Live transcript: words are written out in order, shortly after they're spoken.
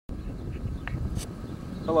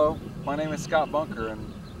Hello, my name is Scott Bunker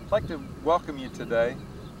and I'd like to welcome you today.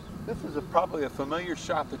 This is probably a familiar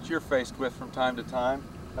shot that you're faced with from time to time.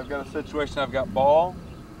 I've got a situation, I've got ball,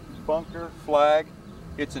 bunker, flag.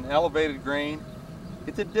 It's an elevated green.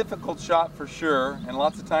 It's a difficult shot for sure, and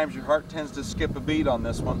lots of times your heart tends to skip a beat on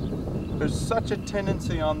this one. There's such a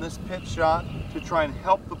tendency on this pitch shot to try and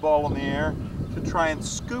help the ball in the air, to try and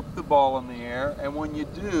scoop the ball in the air, and when you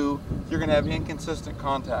do, you're going to have inconsistent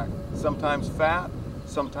contact. Sometimes fat,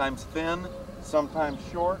 sometimes thin, sometimes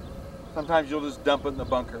short, sometimes you'll just dump it in the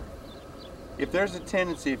bunker. If there's a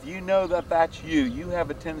tendency, if you know that that's you, you have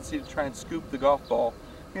a tendency to try and scoop the golf ball,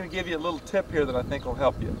 I'm going to give you a little tip here that I think will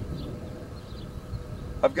help you.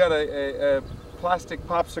 I've got a plastic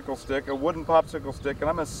popsicle stick, a wooden popsicle stick, and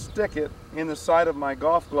I'm going to stick it in the side of my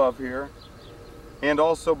golf glove here and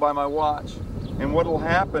also by my watch. And what will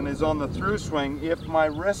happen is on the through swing, if my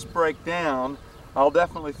wrists break down, I'll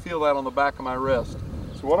definitely feel that on the back of my wrist.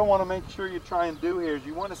 So what I want to make sure you try and do here is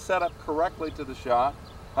you want to set up correctly to the shot.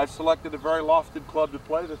 I've selected a very lofted club to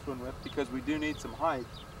play this one with because we do need some height.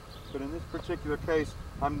 But in this particular case,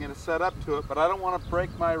 I'm going to set up to it, but I don't want to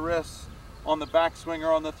break my wrists on the backswing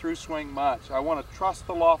or on the through swing much. I want to trust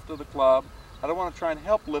the loft of the club. I don't want to try and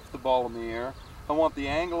help lift the ball in the air. I want the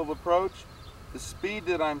angle of approach, the speed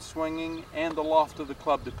that I'm swinging, and the loft of the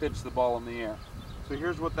club to pitch the ball in the air. So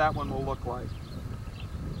here's what that one will look like.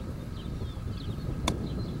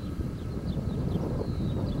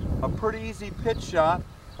 A pretty easy pitch shot.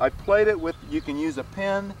 I played it with, you can use a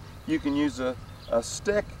pen, you can use a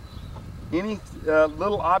stick, any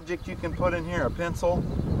little object you can put in here, a pencil,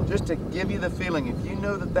 just to give you the feeling. If you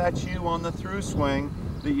know that that's you on the through swing,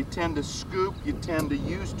 that you tend to scoop, you tend to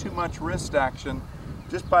use too much wrist action,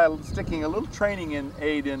 just by sticking a little training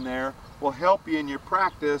aid in there will help you in your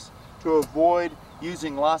practice to avoid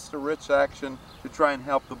using lots of wrist action to try and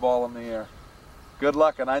help the ball in the air. Good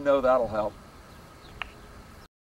luck, and I know that'll help.